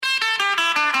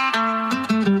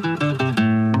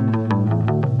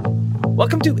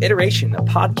Welcome to Iteration, a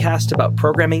podcast about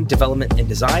programming, development, and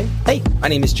design. Hey, my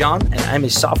name is John, and I'm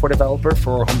a software developer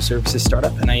for a home services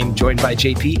startup, and I am joined by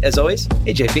JP, as always.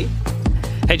 Hey, JP.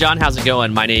 Hey, John, how's it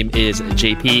going? My name is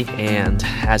JP, and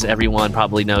as everyone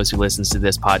probably knows who listens to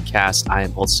this podcast, I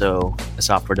am also a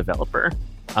software developer.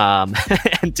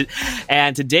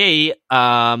 And today,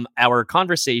 our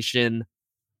conversation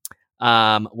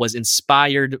was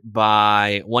inspired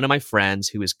by one of my friends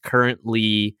who is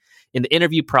currently in the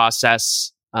interview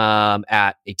process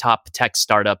at a top tech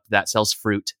startup that sells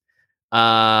fruit.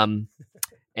 And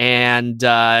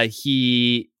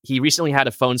he recently had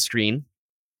a phone screen,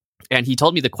 and he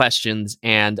told me the questions,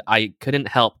 and I couldn't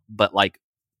help but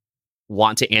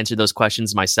want to answer those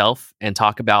questions myself and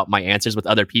talk about my answers with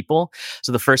other people.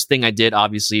 So the first thing I did,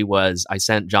 obviously, was I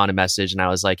sent John a message, and I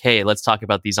was like, "Hey, let's talk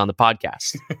about these on the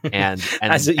podcast." And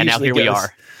now here we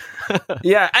are.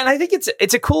 Yeah, and I think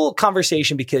it's a cool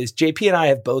conversation because JP and I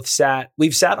have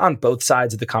we've sat on both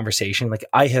sides of the conversation. Like,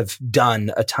 I have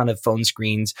done a ton of phone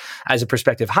screens as a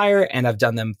prospective hire, and I've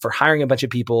done them for hiring a bunch of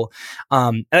people.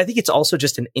 And I think it's also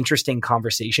just an interesting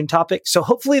conversation topic. So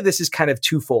hopefully this is kind of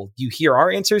twofold. You hear our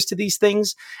answers to these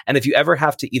things, and if you ever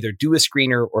have to either do a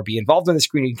screener or be involved in the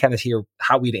screener, you can kind of hear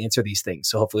how we'd answer these things.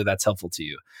 So hopefully that's helpful to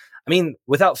you. I mean,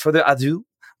 without further ado,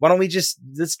 why don't we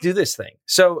let's do this thing?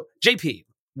 So JP,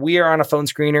 we are on a phone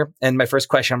screener, and my first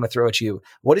question I'm going to throw at you: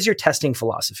 what is your testing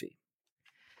philosophy?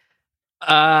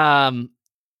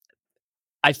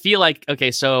 I feel like,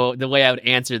 okay, so the way I would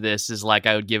answer this is I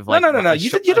would give no.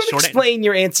 You don't explain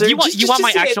your answer. You want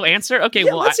my actual answer? Okay,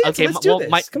 yeah,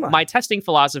 my testing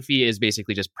philosophy is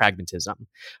basically just pragmatism,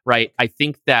 right? I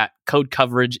think that code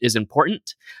coverage is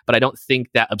important, but I don't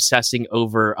think that obsessing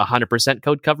over 100%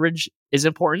 code coverage is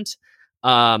important.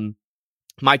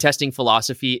 My testing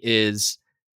philosophy is: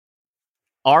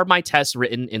 are my tests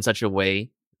written in such a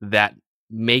way that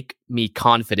make me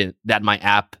confident that my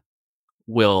app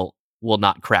will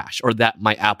not crash or that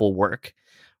my app will work,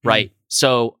 right?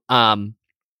 So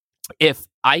if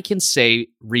I can say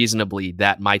reasonably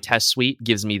that my test suite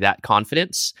gives me that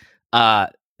confidence,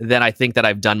 then I think that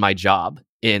I've done my job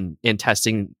in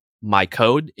testing my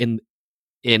code in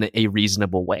a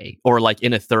reasonable way, or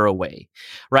in a thorough way,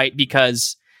 right?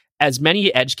 Because as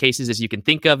many edge cases as you can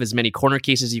think of, as many corner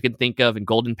cases you can think of, and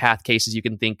golden path cases you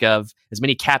can think of, as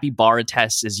many capybara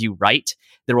tests as you write,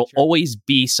 there will always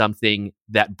be something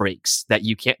that breaks that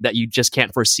you just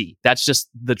can't foresee. That's just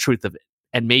the truth of it.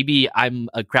 And maybe I'm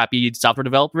a crappy software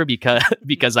developer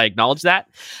because I acknowledge that,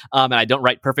 and I don't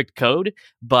write perfect code.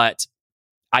 But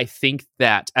I think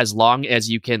that as long as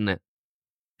you can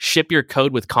ship your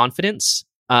code with confidence,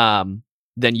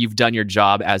 then you've done your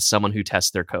job as someone who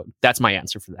tests their code. That's my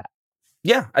answer for that.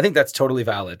 Yeah, I think that's totally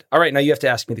valid. All right, now you have to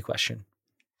ask me the question.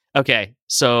 Okay,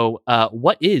 so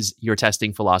what is your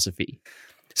testing philosophy?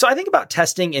 So I think about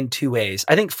testing in two ways.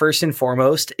 I think first and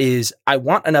foremost is I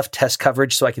want enough test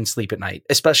coverage so I can sleep at night,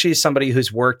 especially as somebody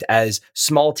who's worked as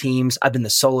small teams. I've been the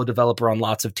solo developer on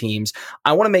lots of teams.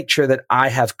 I want to make sure that I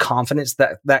have confidence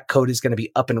that that code is going to be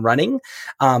up and running,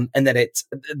 and that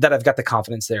I've got the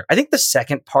confidence there. I think the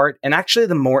second part, and actually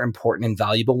the more important and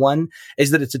valuable one,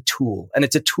 is that it's a tool, and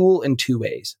it's a tool in two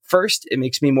ways. First, it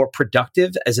makes me more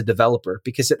productive as a developer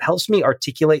because it helps me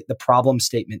articulate the problem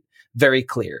statement very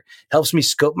clear. It helps me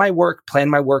scope my work, plan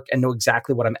my work, and know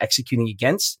exactly what I'm executing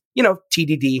against.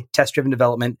 TDD, test-driven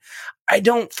development. I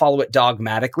don't follow it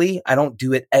dogmatically. I don't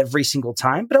do it every single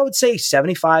time, but I would say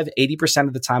 75, 80%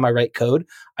 of the time I write code,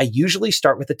 I usually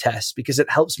start with a test because it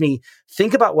helps me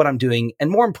think about what I'm doing, and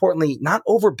more importantly, not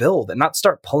overbuild and not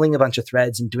start pulling a bunch of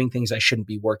threads and doing things I shouldn't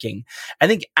be working. I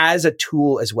think as a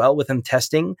tool as well within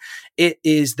testing, it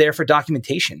is there for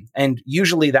documentation. And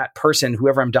usually that person,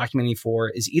 whoever I'm documenting for,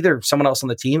 is either someone else on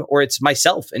the team or it's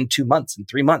myself in 2 months and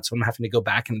 3 months when I'm having to go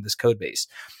back into this code base.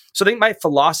 So I think my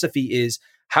philosophy is,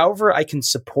 however I can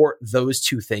support those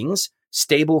two things,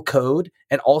 stable code,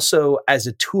 and also as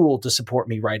a tool to support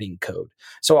me writing code.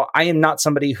 So I am not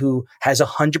somebody who has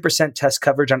 100% test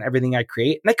coverage on everything I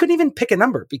create. And I couldn't even pick a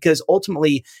number because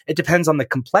ultimately it depends on the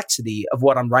complexity of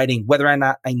what I'm writing, whether or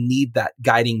not I need that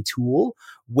guiding tool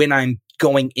when I'm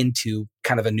going into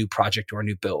kind of a new project or a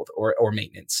new build or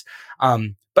maintenance.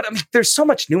 But I mean, there's so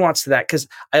much nuance to that because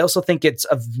I also think it's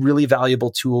a really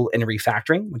valuable tool in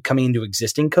refactoring when coming into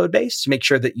existing code base to make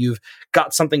sure that you've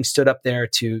got something stood up there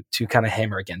to kind of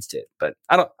hammer against it. But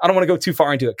I don't want to go too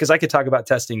far into it because I could talk about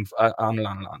testing on and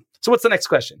on and on. So what's the next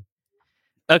question?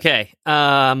 Okay.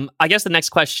 I guess the next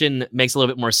question makes a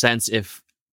little bit more sense if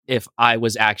I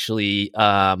was actually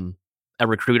a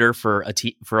recruiter for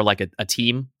a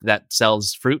team that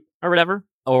sells fruit or whatever,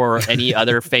 or any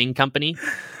other FANG company.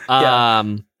 Yeah.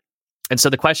 And so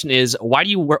the question is, why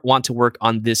do you want to work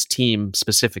on this team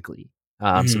specifically?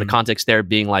 So the context there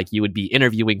being like you would be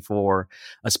interviewing for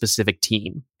a specific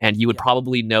team, and you would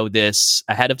probably know this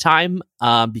ahead of time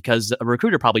because a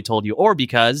recruiter probably told you, or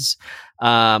because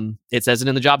it says it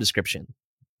in the job description.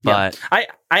 But I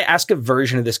ask a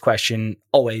version of this question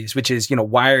always, which is,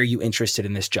 why are you interested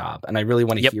in this job? And I really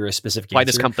want to hear a specific answer. Why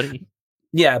this company?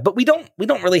 Yeah, but we don't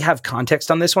really have context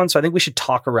on this one, so I think we should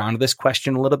talk around this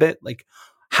question a little bit. Like,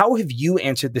 how have you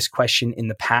answered this question in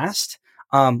the past?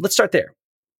 Let's start there.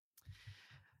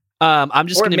 I'm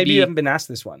just going to maybe you haven't been asked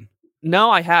this one. No,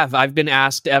 I have. I've been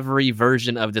asked every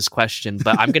version of this question,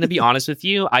 but I'm going to be honest with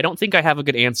you. I don't think I have a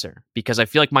good answer because I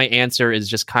feel like my answer is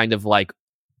just kind of like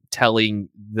telling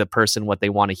the person what they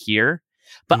want to hear.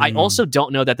 But I also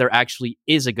don't know that there actually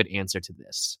is a good answer to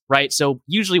this, right? So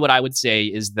usually what I would say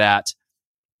is that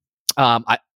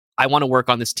I want to work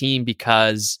on this team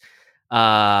because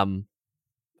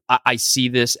I see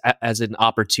this as an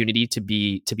opportunity to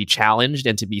be challenged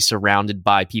and to be surrounded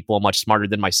by people much smarter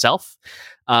than myself.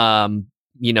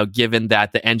 Given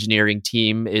that the engineering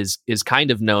team is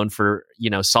kind of known for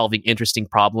solving interesting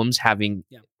problems, having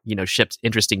shipped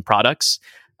interesting products,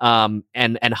 and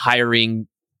hiring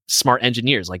smart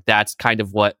engineers. Like that's kind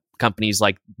of what companies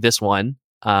like this one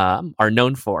are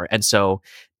known for. And so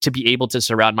to be able to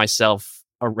surround myself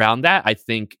around that, I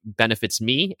think benefits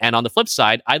me. And on the flip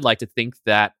side, I'd like to think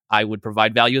that I would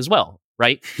provide value as well,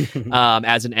 right?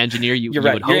 As an engineer, you're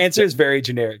right. Your answer is very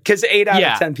generic because 8 out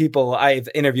of 10 people I've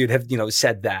interviewed have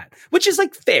said that, which is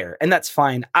like fair, and that's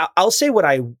fine. I'll say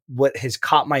what has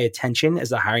caught my attention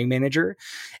as a hiring manager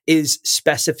is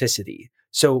specificity.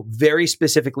 So very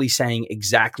specifically saying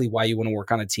exactly why you want to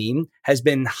work on a team has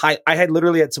been high. I had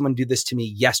literally had someone do this to me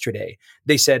yesterday.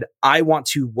 They said, I want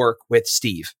to work with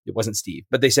Steve. It wasn't Steve,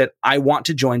 but they said, I want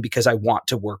to join because I want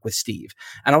to work with Steve.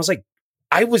 And I was like,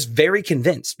 I was very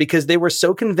convinced because they were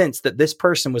so convinced that this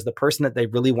person was the person that they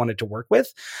really wanted to work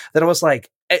with that I was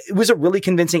like, it was a really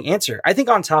convincing answer. I think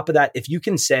on top of that, if you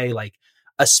can say like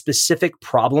a specific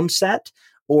problem set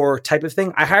or type of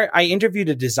thing, I interviewed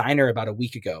a designer about a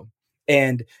week ago.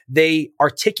 And they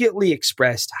articulately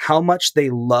expressed how much they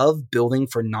love building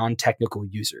for non-technical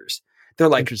users. They're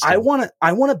like, I want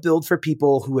to build for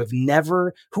people who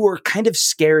are kind of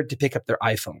scared to pick up their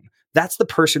iPhone. That's the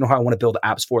person who I want to build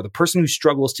apps for, the person who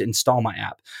struggles to install my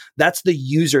app. That's the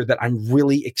user that I'm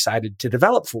really excited to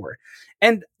develop for.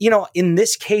 And, in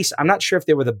this case, I'm not sure if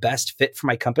they were the best fit for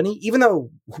my company, even though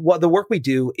the work we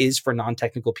do is for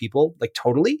non-technical people, like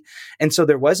totally. And so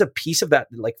there was a piece of that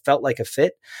like felt like a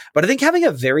fit. But I think having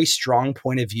a very strong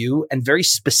point of view and very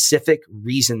specific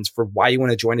reasons for why you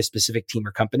want to join a specific team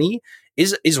or company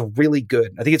is really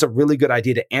good. I think it's a really good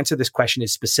idea to answer this question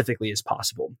as specifically as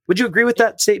possible. Would you agree with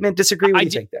that statement? Disagree? What do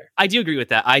you think there? I do agree with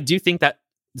that. I do think that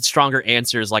stronger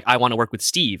answers like I want to work with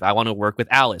Steve, I want to work with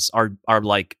Alice are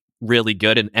like really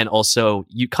good. And also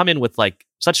you come in with like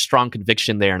such strong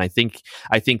conviction there. And I think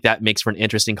that makes for an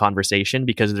interesting conversation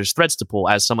because there's threads to pull.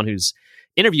 As someone who's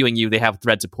interviewing you, they have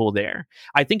thread to pull there.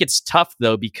 I think it's tough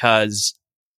though, because,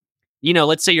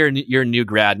 let's say you're a new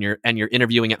grad and you're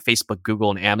interviewing at Facebook, Google,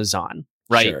 and Amazon,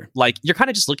 right? Sure. Like you're kind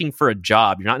of just looking for a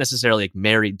job. You're not necessarily like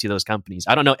married to those companies.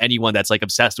 I don't know anyone that's like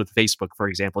obsessed with Facebook, for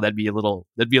example. That'd be a little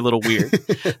weird.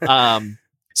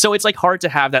 So it's like hard to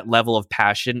have that level of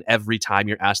passion every time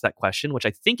you're asked that question, which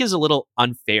I think is a little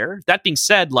unfair. That being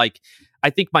said, like I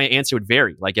think my answer would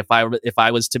vary. Like if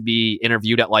I was to be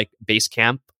interviewed at like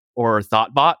Basecamp or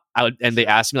Thoughtbot, and they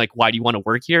asked me like, why do you want to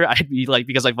work here? I'd be like,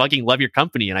 because I fucking love your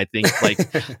company. And I think like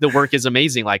the work is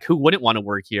amazing. Like who wouldn't want to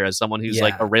work here as someone who's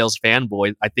like a Rails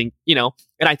fanboy? I think, and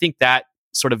I think that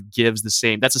sort of gives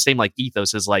that's the same like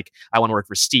ethos as like, I want to work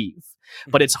for Steve.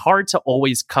 But it's hard to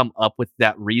always come up with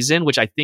that reason, which I think